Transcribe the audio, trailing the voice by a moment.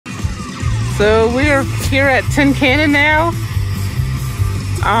So we are here at Tin Cannon now.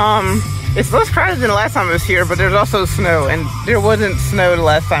 It's less crowded than the last time I was here, but there's also snow, and there wasn't snow the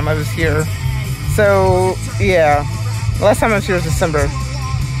last time I was here. So yeah, the last time I was here was December.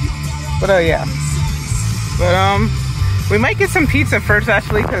 But yeah. But we might get some pizza first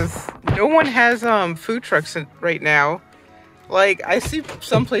actually, because no one has food trucks right now. Like, I see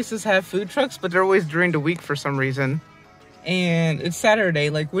some places have food trucks, but they're always during the week for some reason. And it's Saturday.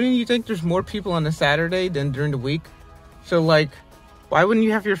 Like, wouldn't you think there's more people on a Saturday than during the week? So like, why wouldn't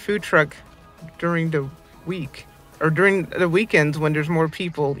you have your food truck during the week or during the weekends when there's more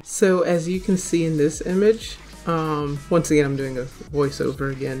people? So as you can see in this image, once again I'm doing a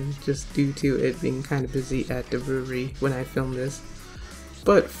voiceover again just due to it being kind of busy at the brewery when I film this.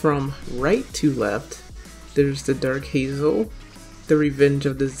 But from right to left, there's the Dark Hazel, the Revenge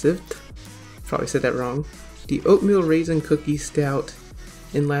of the Zift, probably said that wrong, the Oatmeal Raisin Cookie Stout,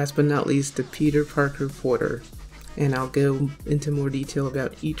 and last but not least the Peter Parker Porter. And I'll go into more detail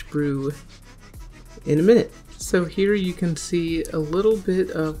about each brew in a minute. So here you can see a little bit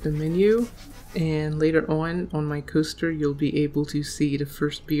of the menu, and later on my coaster you'll be able to see the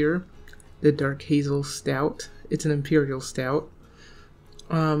first beer, the Dark Hazel Stout. It's an Imperial Stout.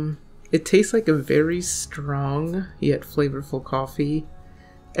 It tastes like a very strong yet flavorful coffee.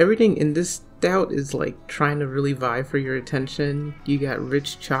 Everything in this stout is like trying to really vie for your attention. You got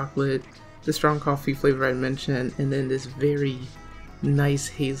rich chocolate, the strong coffee flavor I mentioned, and then this very nice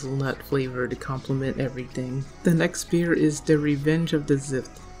hazelnut flavor to complement everything. The next beer is the Revenge of the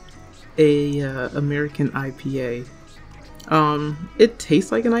Zift, a American IPA. It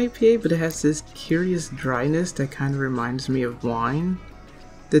tastes like an IPA, but it has this curious dryness that kind of reminds me of wine.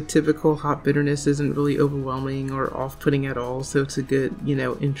 The typical hop bitterness isn't really overwhelming or off-putting at all, so it's a good,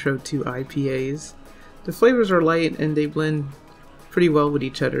 intro to IPAs. The flavors are light and they blend pretty well with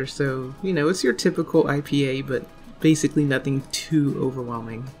each other, so, it's your typical IPA, but basically nothing too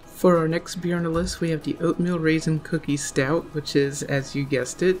overwhelming. For our next beer on the list, we have the Oatmeal Raisin Cookie Stout, which is, as you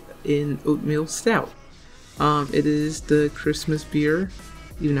guessed it, an oatmeal stout. It is the Christmas beer,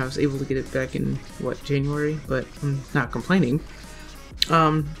 even though I was able to get it back in, January, but I'm not complaining.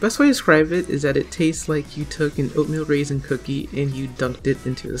 Best way to describe it is that it tastes like you took an oatmeal raisin cookie and you dunked it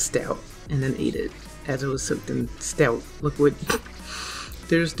into a stout and then ate it as it was soaked in stout liquid.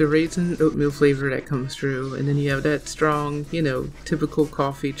 There's the raisin oatmeal flavor that comes through, and then you have that strong, typical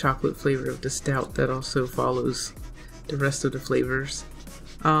coffee chocolate flavor of the stout that also follows the rest of the flavors.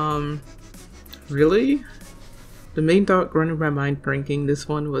 Really? The main thought running my mind drinking this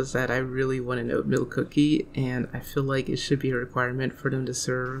one was that I really want an oatmeal cookie, and I feel like it should be a requirement for them to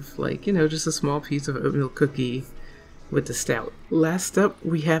serve, just a small piece of oatmeal cookie with the stout. Last up,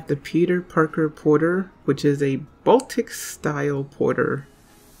 we have the Peter Parker Porter, which is a Baltic style porter.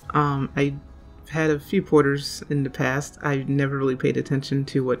 I had a few porters in the past. I've never really paid attention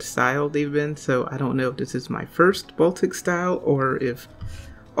to what style they've been, so I don't know if this is my first Baltic style or if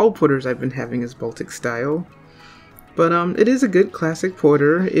all porters I've been having is Baltic style. But it is a good classic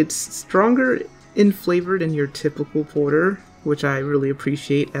porter. It's stronger in flavor than your typical porter, which I really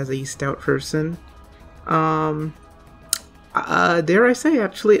appreciate as a stout person. Dare I say,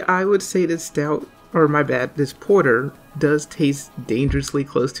 actually, I would say this stout, or my bad, this porter does taste dangerously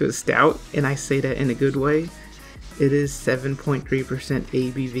close to a stout, and I say that in a good way. It is 7.3%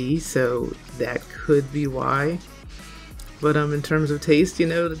 ABV, so that could be why. But in terms of taste,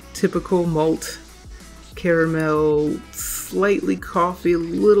 the typical malt, caramel, slightly coffee, a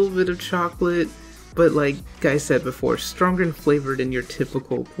little bit of chocolate, but like I said before, stronger in flavor than your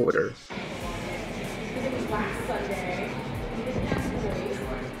typical porter.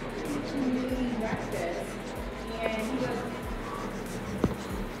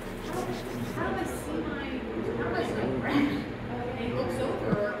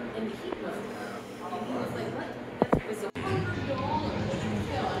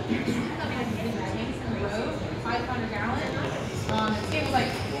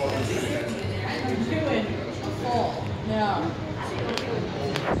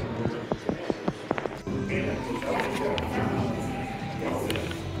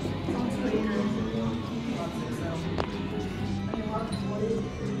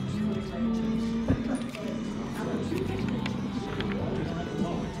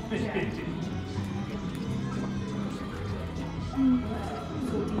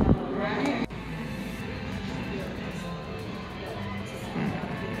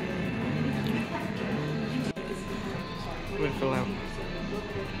 Would fill out.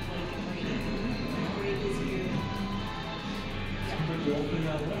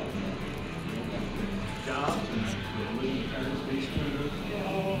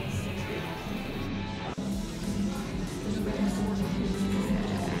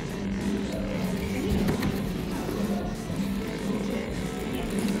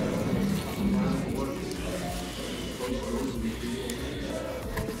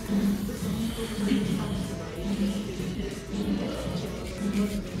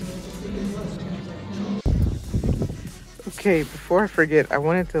 Okay, before I forget, I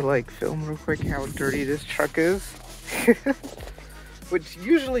wanted to like film real quick how dirty this truck is. Which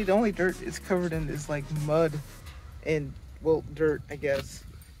usually the only dirt it's covered in is like mud and, well, dirt, I guess.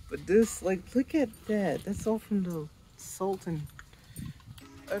 But this, like, look at that. That's all from the salt and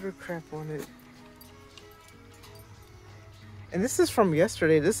other crap on it. And this is from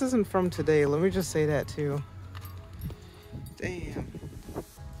yesterday. This isn't from today. Let me just say that too. Damn.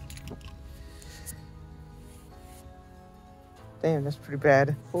 Damn, that's pretty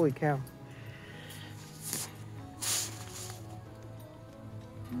bad. Holy cow.